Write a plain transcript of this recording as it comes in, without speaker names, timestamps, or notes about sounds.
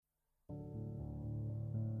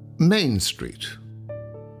Main Street.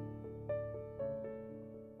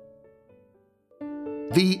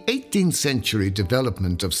 The 18th century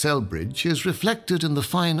development of Celbridge is reflected in the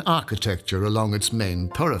fine architecture along its main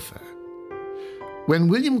thoroughfare. When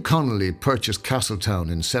William Connolly purchased Castletown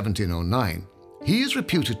in 1709, he is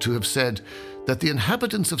reputed to have said that the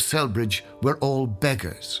inhabitants of Celbridge were all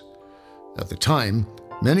beggars. At the time,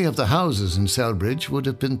 many of the houses in Celbridge would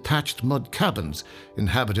have been thatched mud cabins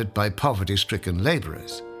inhabited by poverty-stricken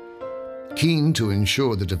labourers. Keen to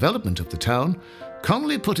ensure the development of the town,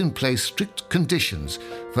 Connolly put in place strict conditions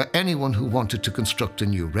for anyone who wanted to construct a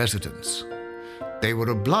new residence. They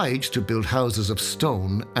were obliged to build houses of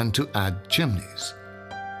stone and to add chimneys.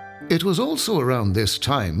 It was also around this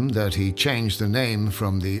time that he changed the name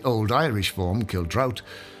from the Old Irish form, Kildrout,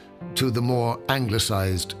 to the more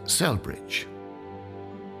anglicised Celbridge.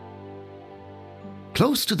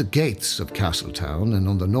 Close to the gates of Castletown and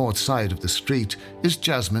on the north side of the street is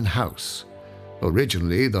Jasmine House.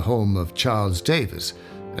 Originally the home of Charles Davis,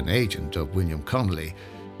 an agent of William Connolly,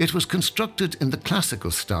 it was constructed in the classical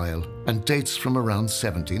style and dates from around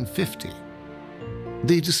 1750.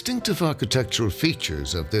 The distinctive architectural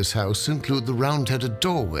features of this house include the round-headed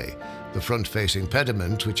doorway, the front-facing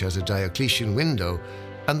pediment which has a Diocletian window,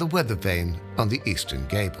 and the weather vane on the eastern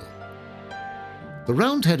gable. The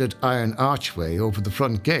round-headed iron archway over the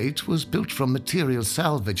front gate was built from material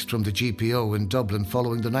salvaged from the GPO in Dublin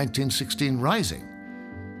following the 1916 Rising.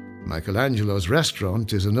 Michelangelo's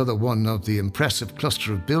restaurant is another one of the impressive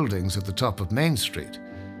cluster of buildings at the top of Main Street.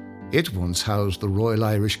 It once housed the Royal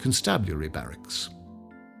Irish Constabulary Barracks.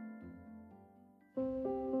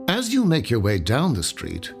 As you make your way down the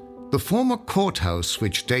street, the former courthouse,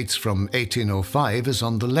 which dates from 1805, is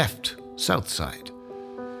on the left, south side.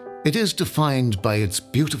 It is defined by its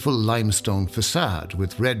beautiful limestone facade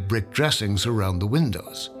with red brick dressings around the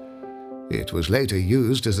windows. It was later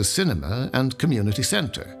used as a cinema and community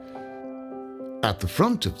centre. At the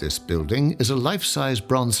front of this building is a life-size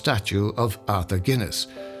bronze statue of Arthur Guinness,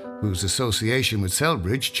 whose association with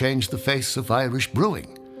Celbridge changed the face of Irish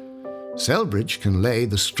brewing. Celbridge can lay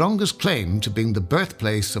the strongest claim to being the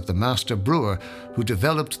birthplace of the master brewer who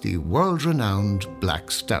developed the world-renowned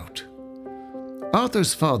Black Stout.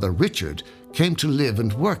 Arthur's father, Richard, came to live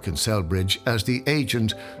and work in Celbridge as the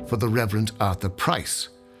agent for the Reverend Arthur Price.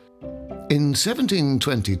 In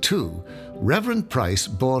 1722, Reverend Price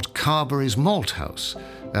bought Carberry's Malt House,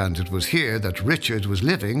 and it was here that Richard was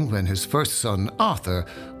living when his first son, Arthur,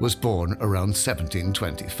 was born around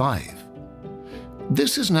 1725.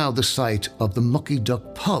 This is now the site of the Mucky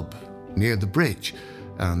Duck pub near the bridge,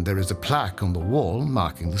 and there is a plaque on the wall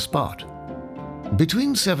marking the spot. Between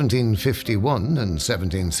 1751 and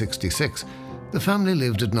 1766, the family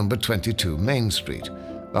lived at number 22 Main Street,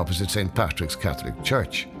 opposite St. Patrick's Catholic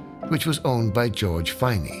Church, which was owned by George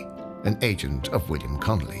Finey, an agent of William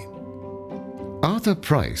Connolly. Arthur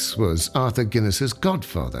Price was Arthur Guinness's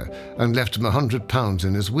godfather and left him £100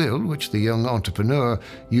 in his will, which the young entrepreneur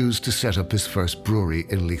used to set up his first brewery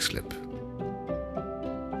in Leixlip.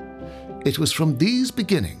 It was from these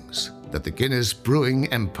beginnings that the Guinness brewing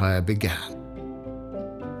empire began.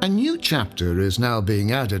 A new chapter is now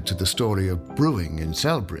being added to the story of brewing in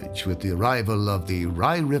Celbridge with the arrival of the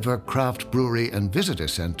Rye River Craft Brewery and Visitor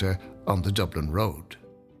Centre on the Dublin Road.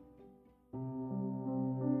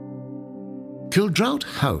 Kildrout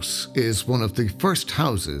House is one of the first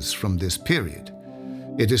houses from this period.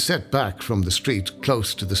 It is set back from the street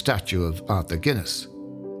close to the statue of Arthur Guinness.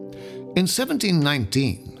 In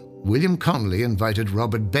 1719, William Connolly invited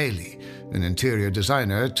Robert Bailey, an interior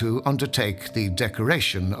designer, to undertake the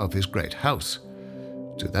decoration of his great house.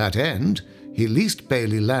 To that end, he leased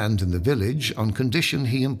Bailey land in the village on condition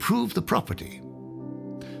he improved the property.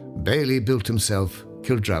 Bailey built himself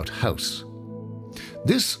Kildrout House.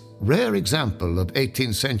 This rare example of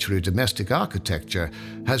 18th century domestic architecture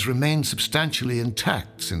has remained substantially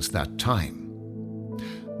intact since that time.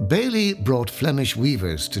 Bailey brought Flemish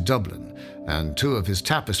weavers to Dublin, and two of his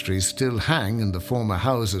tapestries still hang in the former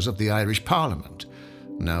houses of the Irish Parliament,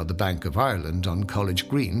 now the Bank of Ireland on College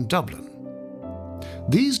Green, Dublin.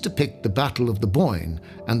 These depict the Battle of the Boyne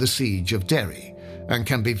and the Siege of Derry, and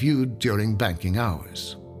can be viewed during banking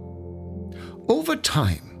hours. Over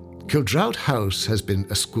time, Kildrout House has been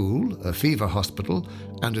a school, a fever hospital,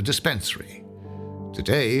 and a dispensary.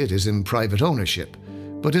 Today it is in private ownership,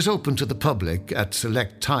 but is open to the public at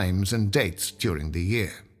select times and dates during the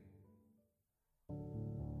year.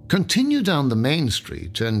 Continue down the main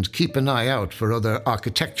street and keep an eye out for other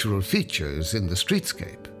architectural features in the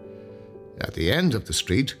streetscape. At the end of the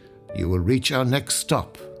street, you will reach our next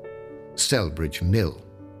stop, Celbridge Mill.